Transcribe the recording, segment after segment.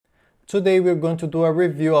Today we're going to do a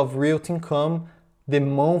review of Realty Income, the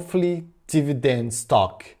monthly dividend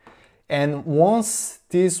stock. And once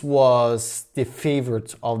this was the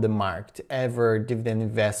favorite of the market, every dividend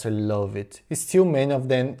investor love it. Still many of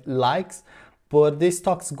them likes, but this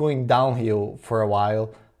stock's going downhill for a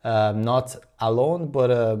while. Not alone,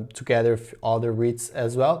 but together with other REITs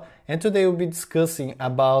as well. And today we'll be discussing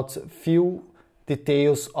about few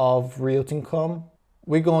details of Realty Income.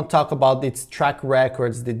 We're going to talk about its track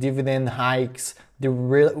records, the dividend hikes, the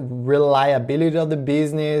reliability of the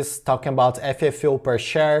business, talking about FFO per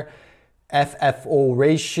share, FFO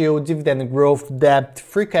ratio, dividend growth, debt,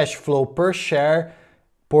 free cash flow per share.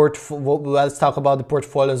 Let's talk about the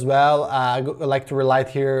portfolio as well. I like to highlight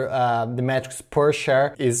here the metrics per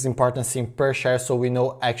share is important seeing per share, so we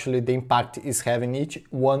know actually the impact is having each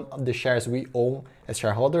one of the shares we own as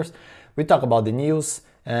shareholders. We talk about the news,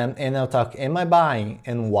 and I'll talk, am I buying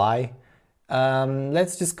and why?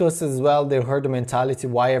 Let's discuss as well the herd mentality,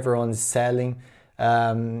 why everyone is selling,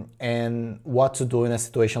 and what to do in a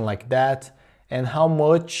situation like that, and how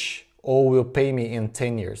much will pay me in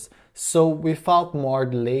 10 years. So without more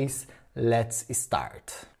delays, let's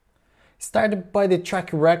start. Started by the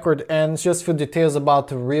track record and just a few details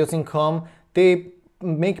about Realty Income. They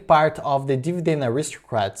make part of the dividend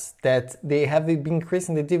aristocrats that they have been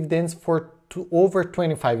increasing the dividends for over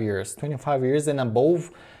 25 years and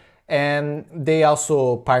above. And they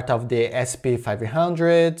also part of the S&P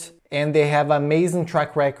 500, and they have amazing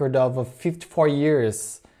track record of 54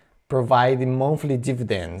 years providing monthly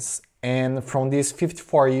dividends. And from these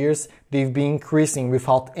 54 years, they've been increasing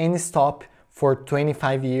without any stop for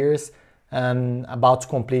 25 years and about to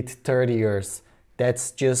complete 30 years.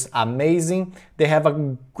 That's just amazing. They have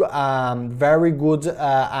a very good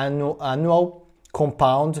annual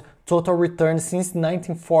compound total return since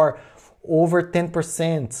 1904, over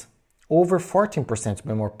 10%, over 14% to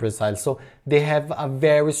be more precise. So they have a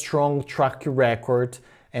very strong track record,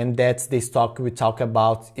 and that's the stock we talk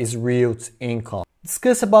about is Realty Income.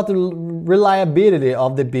 Discuss about the reliability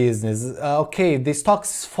of the business. Okay, the stock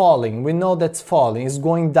is falling. We know that's falling. It's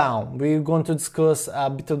going down. We're going to discuss a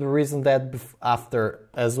bit of the reason that after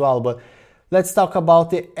as well. But let's talk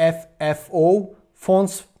about the FFO,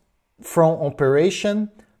 funds from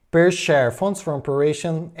operation per share. Funds from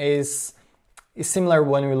operation is similar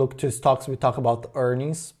when we look to stocks. We talk about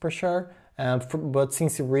earnings per share. But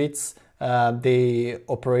since REITs, they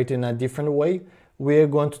operate in a different way. We're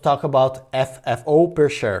going to talk about FFO per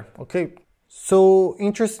share, okay? So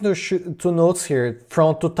interesting to note here,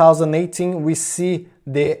 from 2018, we see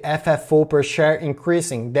the FFO per share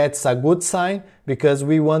increasing. That's a good sign because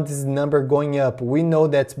we want this number going up. We know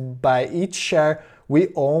that by each share we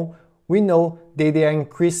own, we know that they are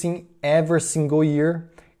increasing every single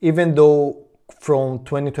year, even though from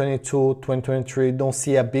 2022, 2023, don't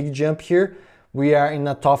see a big jump here. We are in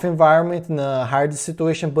a tough environment, in a hard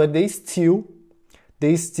situation, but they still,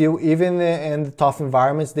 even in the tough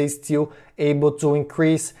environments, they still able to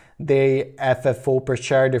increase the FFO per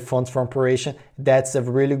share, the funds from operation. That's a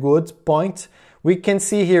really good point. We can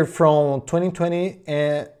see here from 2020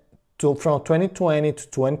 to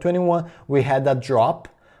 2021, we had a drop,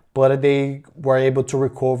 but they were able to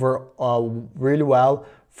recover really well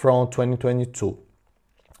from 2022.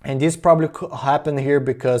 And this probably happened here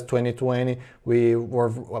because 2020 we were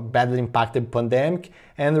badly impacted by the pandemic,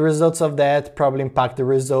 and the results of that probably impact the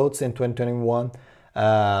results in 2021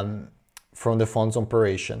 from the funds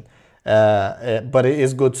operation. But it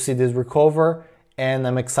is good to see this recover, and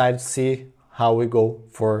I'm excited to see how we go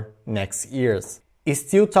for next years. I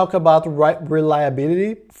still talk about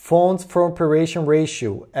reliability, funds from operation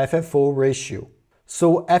ratio, FFO ratio.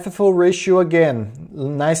 So FFO ratio, again,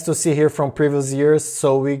 nice to see here from previous years,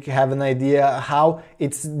 so we have an idea how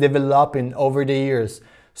it's developing over the years.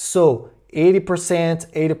 So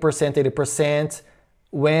 80%, 80%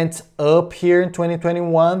 went up here in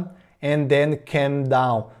 2021 and then came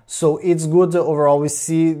down. So it's good overall, we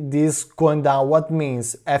see this going down. What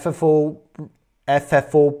means FFO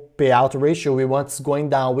payout ratio, we want it's going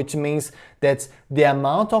down, which means that the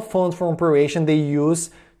amount of funds from operation they use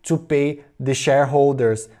to pay the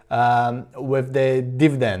shareholders with the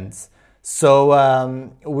dividends.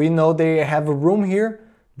 So we know they have room here,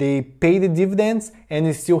 they pay the dividends, and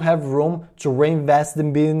they still have room to reinvest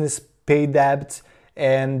in business, pay debt,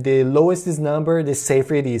 and the lowest this number, the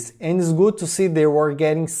safer it is. And it's good to see they were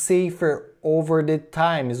getting safer over the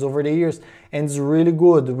times, over the years, and it's really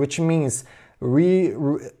good, which means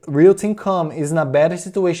Realty Income is in a better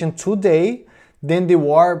situation today than they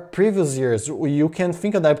were previous years. You can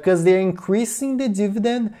think of that because they're increasing the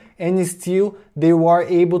dividend and still they were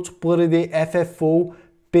able to put the FFO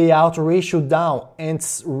payout ratio down, and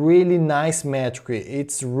it's really nice metric.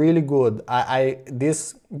 It's really good.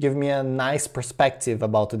 This gives me a nice perspective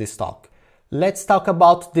about the stock. Let's talk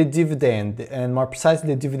about the dividend, and more precisely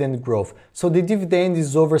the dividend growth. So the dividend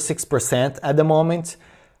is over 6% at the moment.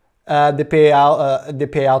 The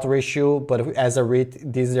payout ratio, but as a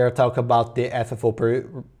REIT, this year talk about the FFO per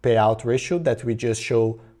payout ratio that we just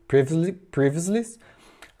showed previously.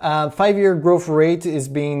 5-year growth rate is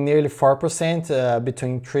being nearly 4%,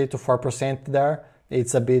 between 3 to 4% there.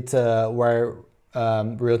 It's a bit where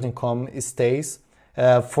Realty Income stays.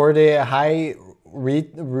 For the high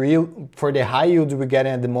yield we're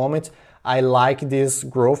getting at the moment, I like this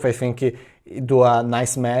growth. I think do a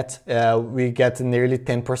nice math. We get nearly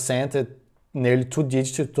 10%, nearly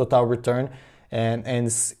 2-digit total return, and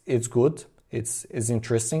it's good. It's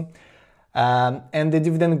interesting. And the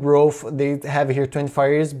dividend growth, they have here 25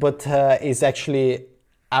 years, but it's actually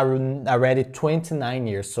already 29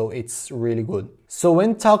 years, so it's really good. So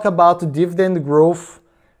when talk about dividend growth,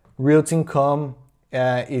 Realty Income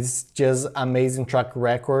is just amazing track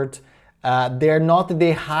record. They're not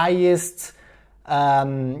the highest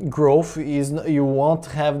growth, you won't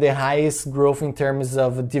have the highest growth in terms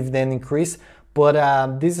of dividend increase,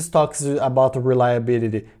 but this stock is about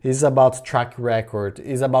reliability, it's about track record,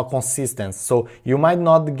 it's about consistency. So you might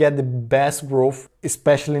not get the best growth,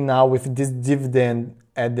 especially now with this dividend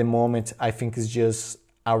at the moment. I think it's just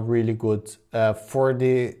a really good, for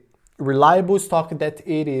the reliable stock that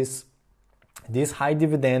it is, this high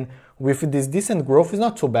dividend with this decent growth is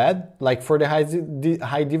not too bad. Like for the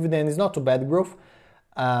high dividend is not too bad growth.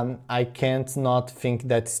 I can't not think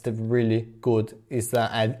that's really good. It's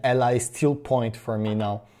a still point for me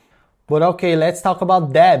now. But okay, let's talk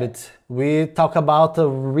about debt. We talk about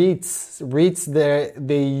REITs. REITs,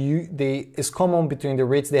 it's common between the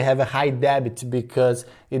REITs. They have a high debt because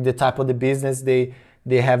in the type of the business they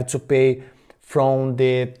have to pay from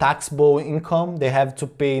the taxable income. They have to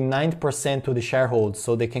pay 9% to the shareholders,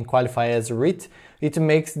 so they can qualify as a REIT. It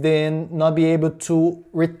makes them not be able to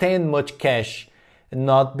retain much cash,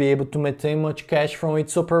 not be able to maintain much cash from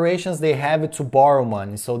its operations. They have to borrow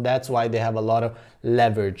money, so that's why they have a lot of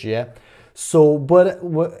leverage. Yeah. So,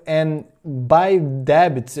 and by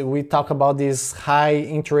debt, we talk about this high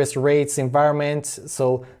interest rates environment.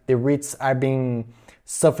 So the REITs are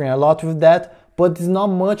suffering a lot with that. But it's not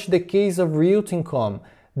much the case of Realty Income.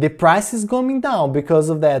 The price is coming down because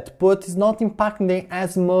of that, but it's not impacting them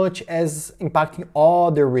as much as impacting all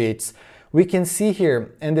the REITs. We can see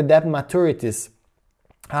here in the debt maturities,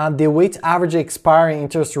 the weighted average expiring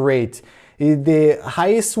interest rate, the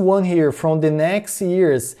highest one here from the next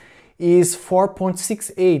years is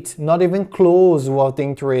 4.68, not even close what the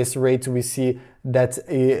interest rate we see that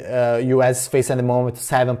US face at the moment,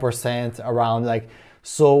 7% around like.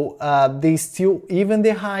 So they still, even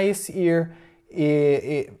the highest year,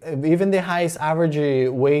 even the highest average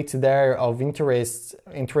weight there of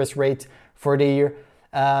interest rate for the year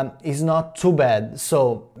is not too bad.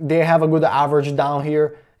 So they have a good average down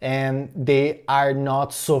here, and they are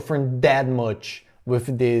not suffering that much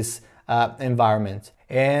with this environment.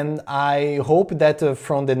 And I hope that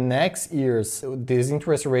from the next years, this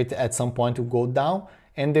interest rate at some point will go down,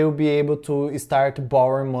 and they will be able to start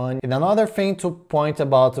borrowing money. And another thing to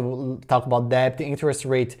talk about debt, interest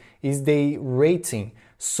rate, is the rating.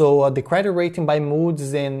 So the credit rating by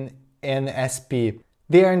Moody's and SP,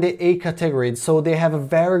 they are in the A category. So they have a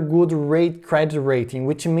very good credit rating,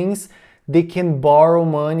 which means they can borrow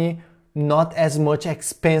money, not as much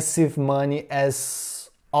expensive money as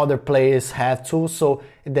other players have to. So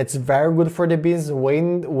that's very good for the business.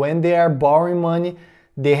 When they are borrowing money,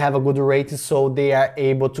 they have a good rate, so they are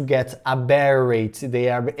able to get a better rate. They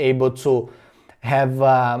are able to have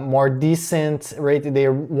a more decent rate. They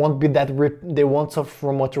won't be they won't suffer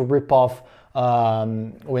from much rip off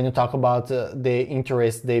when you talk about the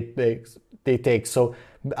interest they take. So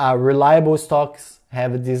reliable stocks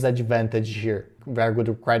have this advantage here: very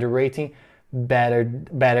good credit rating, better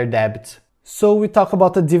debt. So we talk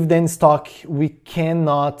about the dividend stock. We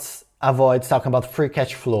cannot avoid talking about free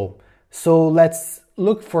cash flow. So let's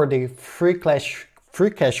look for the free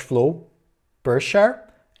cash flow per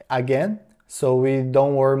share again. So we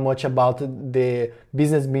don't worry much about the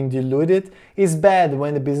business being diluted. It's bad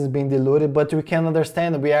when the business is being diluted, but we can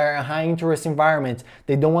understand we are in a high interest environment.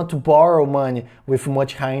 They don't want to borrow money with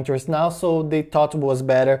much high interest now, so they thought it was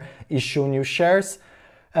better issue new shares.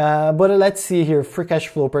 But let's see here, free cash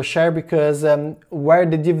flow per share, because where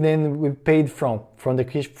the dividend we paid from the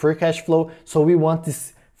free cash flow. So we want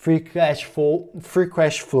this free cash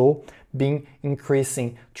flow been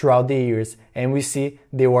increasing throughout the years. And we see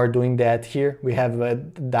they were doing that here. We have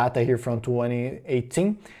data here from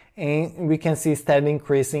 2018, and we can see steadily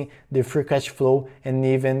increasing the free cash flow, and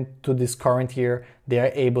even to this current year, they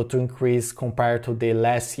are able to increase compared to the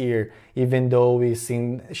last year, even though we've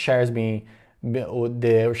seen shares being,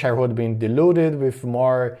 the shareholder being diluted with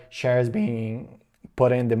more shares being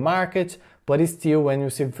put in the market, but it's still, when you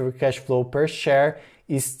see free cash flow per share,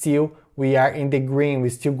 is still, we are in the green, we're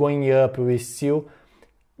still going up, we're still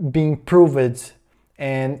being proved.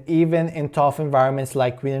 And even in tough environments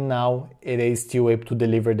like we're now, it is still able to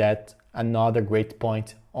deliver that. Another great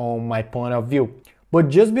point on my point of view. But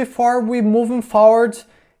just before we moving forward,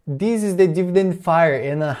 this is the Dividend Fire,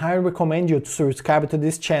 and I highly recommend you to subscribe to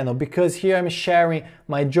this channel, because here I'm sharing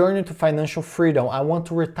my journey to financial freedom. I want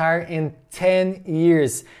to retire in 10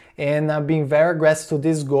 years, and I've been very aggressive to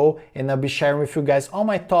this goal, and I'll be sharing with you guys all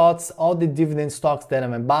my thoughts, all the dividend stocks that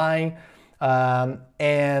I'm buying,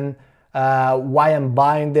 and why I'm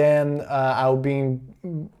buying them. I'll be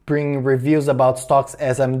bringing reviews about stocks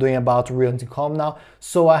as I'm doing about Realty Income now.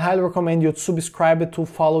 So I highly recommend you to subscribe to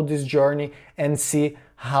follow this journey and see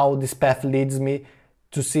how this path leads me,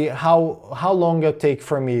 to see how long it'll take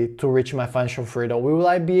for me to reach my financial freedom. Will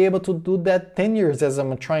I be able to do that 10 years as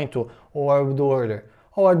I'm trying to, or I will do earlier,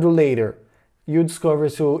 or do later? You discover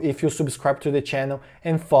so if you subscribe to the channel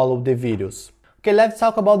and follow the videos. Okay, let's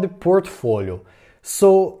talk about the portfolio.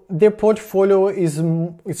 So their portfolio is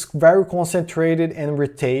very concentrated in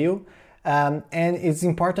retail, and it's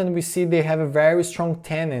important we see they have a very strong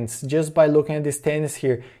tenants. Just by looking at these tenants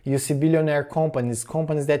here, you see billionaire companies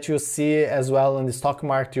that you see as well in the stock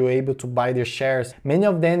market. You're able to buy their shares. Many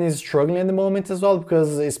of them is struggling at the moment as well,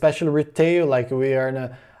 because especially retail, like we are in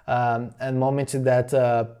a moment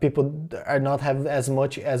that people are not have as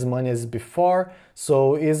much as money as before,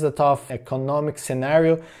 so it's a tough economic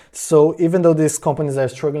scenario. So even though these companies are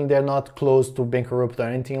struggling, they're not close to bankrupt or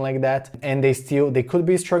anything like that, and they could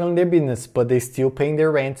be struggling their business, but they still paying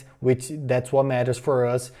their rent, which that's what matters for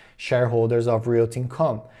us shareholders of Realty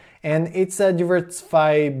Income. And it's a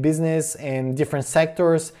diversified business in different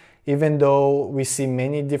sectors. Even though we see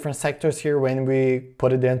many different sectors here, when we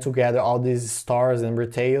put them together, all these stores and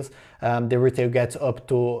retails, the retail gets up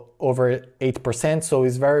to over 8%, so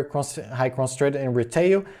it's very high concentrated in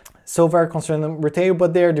retail. So very concentrated in retail,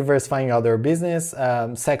 but they're diversifying other business.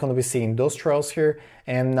 Second, we see industrials here,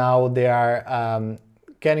 and now they are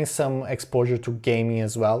getting some exposure to gaming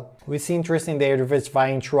as well. We see interesting, they're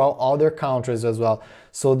diversifying throughout other countries as well.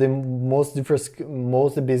 So the most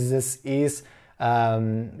business is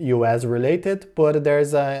US related, but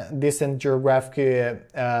there's a decent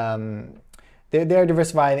geographic, they are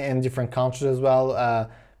diversified in different countries as well,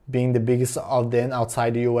 being the biggest of them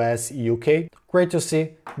outside the US, UK. Great to see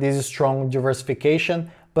this strong diversification,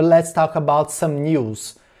 but let's talk about some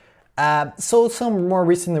news. So some more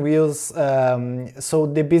recent news, so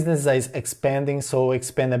the business is expanding, so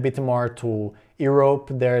expand a bit more to Europe.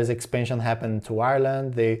 There's expansion happening to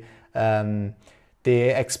Ireland.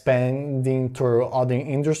 They're expanding to other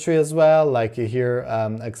industry as well, like here,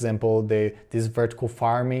 example, this vertical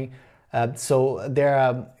farming. So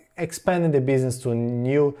they're expanding the business to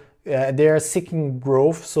new, they are seeking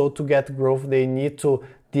growth. So to get growth, they need to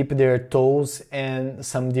dip their toes in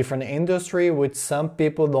some different industry, which some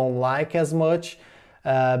people don't like as much,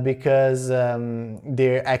 because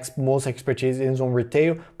their most expertise is on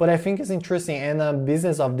retail. But I think it's interesting, and a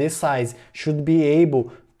business of this size should be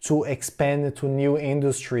able to expand to new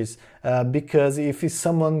industries, because if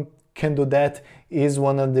someone can do that, is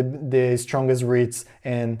one of the strongest REITs,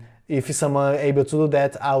 and if someone able to do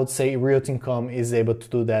that, I would say Realty Income is able to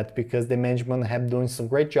do that, because the management have done some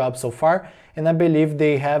great job so far, and I believe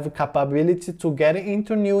they have capability to get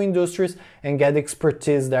into new industries and get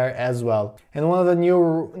expertise there as well. And one of the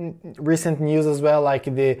new recent news as well, like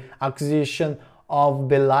the acquisition of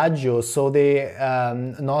Bellagio. So they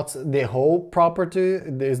not the whole property,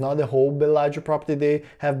 there's not the whole Bellagio property they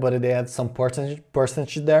have, but they had some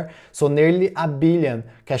percentage there. So nearly $1 billion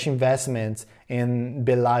cash investments in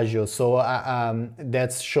Bellagio. So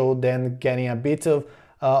that showed them getting a bit of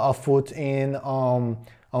a foot in on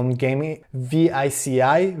gaming.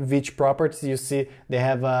 VICI, Vich Properties, you see they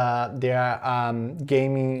have their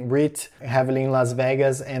gaming REIT heavily in Las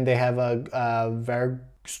Vegas, and they have a very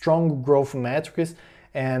strong growth metrics,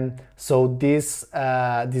 and so this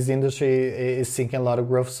industry is seeking a lot of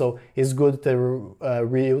growth. So it's good that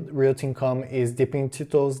Realty Income is dipping into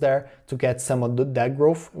toes there to get some of that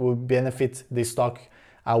growth. It will benefit the stock,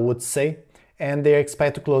 I would say, and they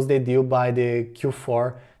expect to close the deal by the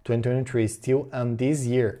Q4 2023, still on this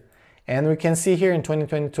year. And we can see here in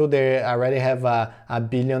 2022, they already have a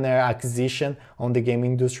billionaire acquisition on the game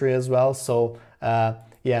industry as well. So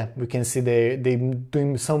yeah, we can see they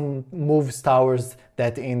doing some moves towards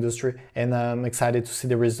that industry, and I'm excited to see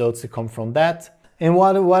the results that come from that. And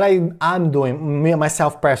what I'm doing,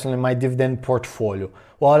 myself personally, my dividend portfolio,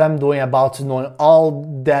 what I'm doing about knowing all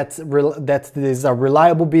that is a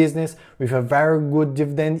reliable business with a very good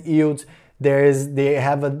dividend yield. They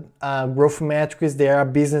have a growth metrics. They are a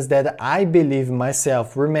business that I believe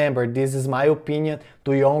myself. Remember, this is my opinion.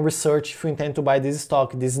 Do your own research if you intend to buy this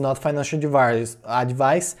stock. This is not financial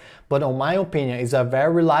advice, but in my opinion, it's a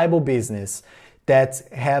very reliable business that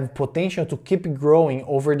have potential to keep growing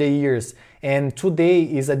over the years. And today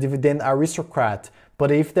is a dividend aristocrat. But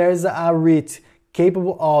if there's a REIT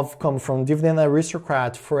capable of come from dividend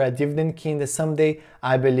aristocrat for a dividend king that someday,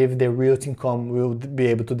 I believe the Realty Income will be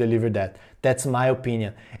able to deliver that. That's my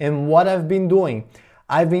opinion. And what I've been doing,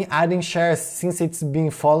 I've been adding shares since it's been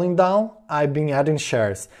falling down. I've been adding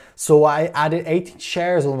shares. So I added 18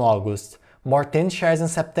 shares in August, more 10 shares in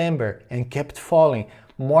September, and kept falling.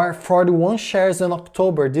 More 41 shares in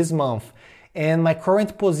October this month. And my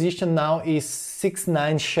current position now is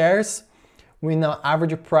 69 shares with an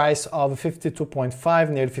average price of 52.5,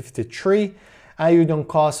 nearly 53, a yield on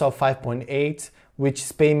cost of 5.8, which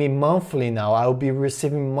is paying me monthly now. I will be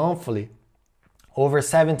receiving monthly over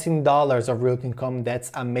 $17 of Realty Income.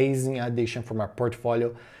 That's amazing addition for my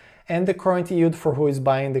portfolio. And the current yield for who is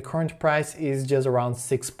buying the current price is just around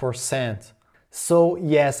 6%. So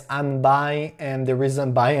yes, I'm buying, and the reason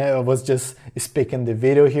I'm buying, I was just speaking the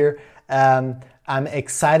video here. I'm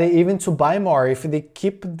excited even to buy more. If they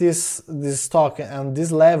keep this stock on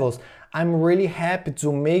these levels, I'm really happy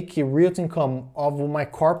to make a Realty Income of my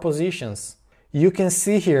core positions. You can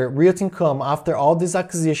see here, Realty Income, after all these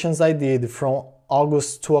acquisitions I did from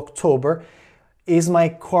August to October, is my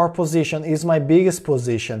core position, is my biggest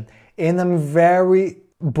position. And I'm very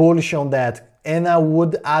bullish on that. And I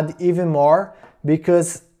would add even more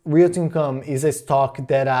because Realty Income is a stock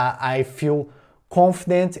that I feel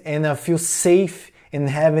confident and I feel safe in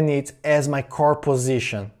having it as my core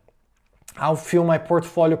position. I'll feel my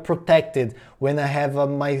portfolio protected when I have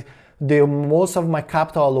most of my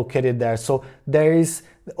capital allocated there. So there is,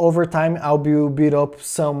 over time, I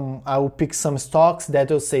will pick some stocks that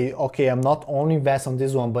will say, okay, I'm not only invest on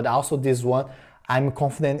this one, but also this one. I'm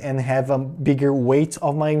confident and have a bigger weight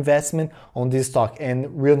of my investment on this stock,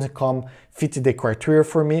 and Realty Income fit the criteria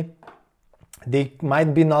for me. They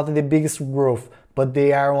might be not the biggest growth, but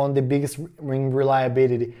they are on the biggest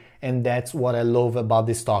reliability, and that's what I love about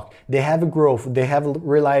this stock. They have growth, they have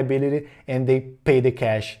reliability, and they pay the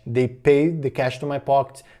cash. They pay the cash to my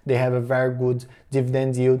pocket. They have a very good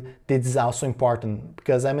dividend yield. This is also important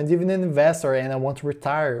because I'm a dividend investor and I want to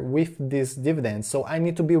retire with this dividend, so I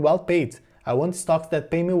need to be well paid. I want stocks that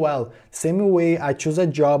pay me well. Same way I choose a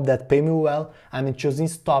job that pay me well, I'm choosing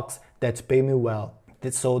stocks that pay me well.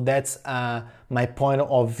 So that's my point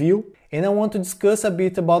of view. And I want to discuss a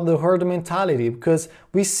bit about the herd mentality, because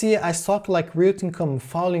we see a stock like Realty Income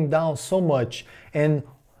falling down so much. And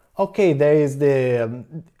okay, there is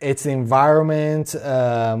its environment.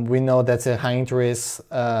 We know that's a high interest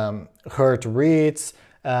hurt REITs,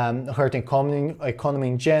 hurt economy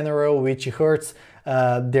in general, which hurts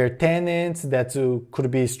their tenants that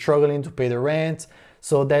could be struggling to pay the rent.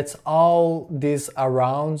 So that's all this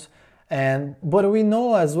around. But we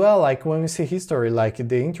know as well, like when we see history, like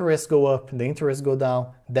the interest go up, the interest go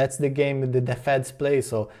down. That's the game that the Feds play.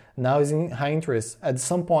 So now it's in high interest. At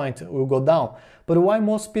some point, it will go down. But why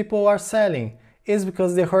most people are selling is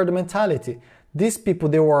because they herd mentality. These people,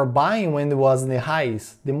 they were buying when it was in the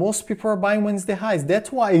highs. The most people are buying when it's the highs.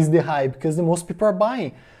 That's why it's the high, because the most people are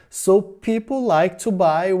buying. So people like to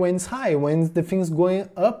buy when it's high, when the thing's going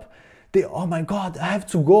up. They, oh my God, I have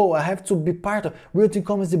to go. I have to be part of. Realty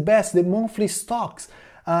Income is the best. The monthly stocks.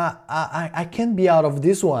 I can't be out of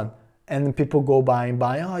this one. And people go buying.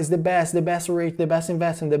 Oh, it's the best rate, the best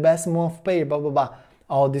investment, the best month pay, blah, blah, blah.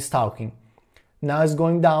 All this talking. Now it's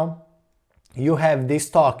going down. You have this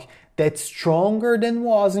stock that's stronger than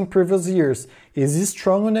was in previous years. Is it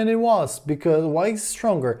stronger than it was? Because why is it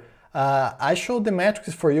stronger? I showed the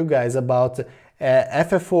metrics for you guys about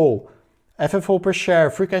FFO per share,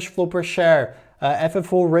 free cash flow per share,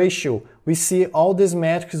 FFO ratio. We see all these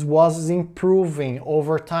metrics was improving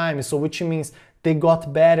over time. So which means they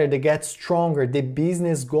got better, they get stronger, the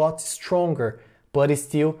business got stronger, but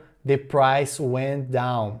still the price went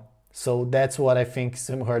down. So that's what I think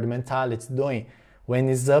some herd mentality is doing. When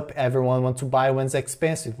it's up, everyone wants to buy. When it's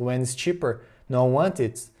expensive, when it's cheaper, no one wants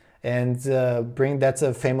it. and bring that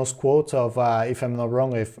famous quote of, if I'm not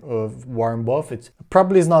wrong, of Warren Buffett.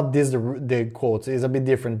 Probably is not this the quote, it's a bit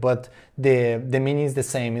different, but the meaning is the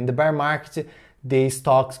same. In the bear market, the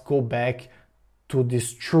stocks go back to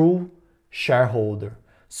this true shareholder.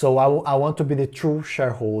 So I want to be the true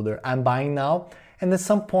shareholder. I'm buying now, and at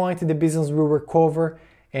some point the business will recover,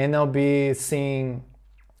 and I'll be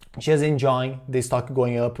just enjoying the stock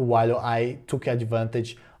going up while I took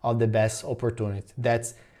advantage of the best opportunity.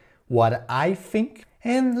 That's what I think.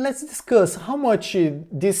 And let's discuss how much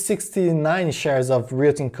these 69 shares of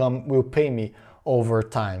Realty Income will pay me over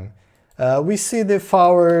time. We see the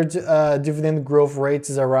forward dividend growth rate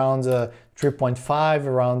is around 3.5,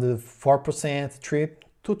 around 4%, 3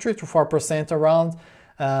 to 4% around.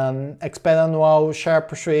 Expect annual share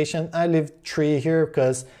appreciation, I leave 3 here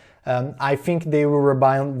because I think they will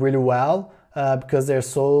rebound really well because they're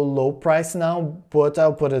so low price now, but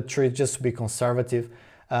I'll put a 3 just to be conservative.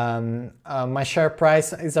 My share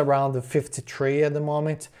price is around 53 at the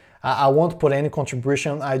moment. I won't put any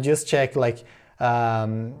contribution. I just check like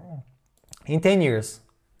in 10 years,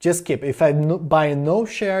 just keep. If I buy no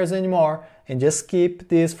shares anymore and just keep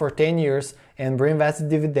this for 10 years and reinvest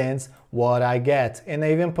dividends, what I get. And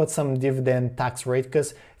I even put some dividend tax rate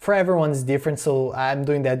because for everyone is different. So I'm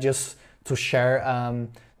doing that just to share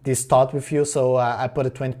this thought with you. So I put a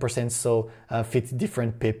 20% so fit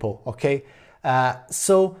different people, okay?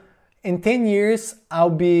 So in 10 years, I'll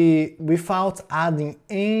be, without adding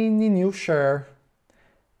any new share,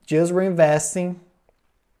 just reinvesting,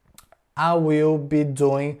 I will be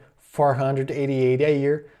doing 488 a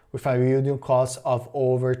year with a yielding cost of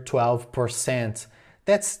over 12%.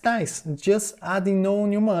 That's nice, just adding no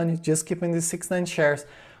new money, just keeping the 69 shares.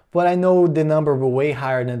 But I know the number will be way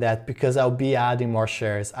higher than that because I'll be adding more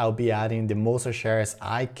shares. I'll be adding the most shares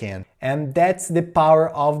I can. And that's the power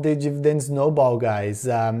of the dividend snowball, guys.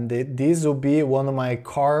 This will be one of my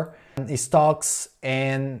core stocks,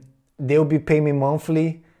 and they'll be paying me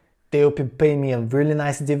monthly. They'll be paying me a really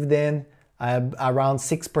nice dividend, around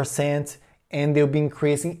 6%. And they'll be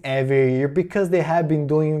increasing every year because they have been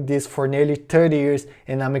doing this for nearly 30 years,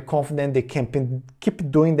 and I'm confident they can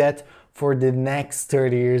keep doing that for the next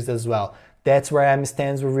 30 years as well. That's where I'm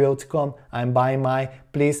stands with Realty Income. I'm buying my.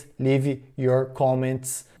 Please leave your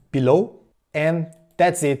comments below. And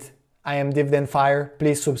that's it. I am Dividend Fire.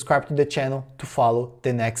 Please subscribe to the channel to follow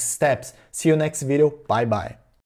the next steps. See you next video. Bye bye.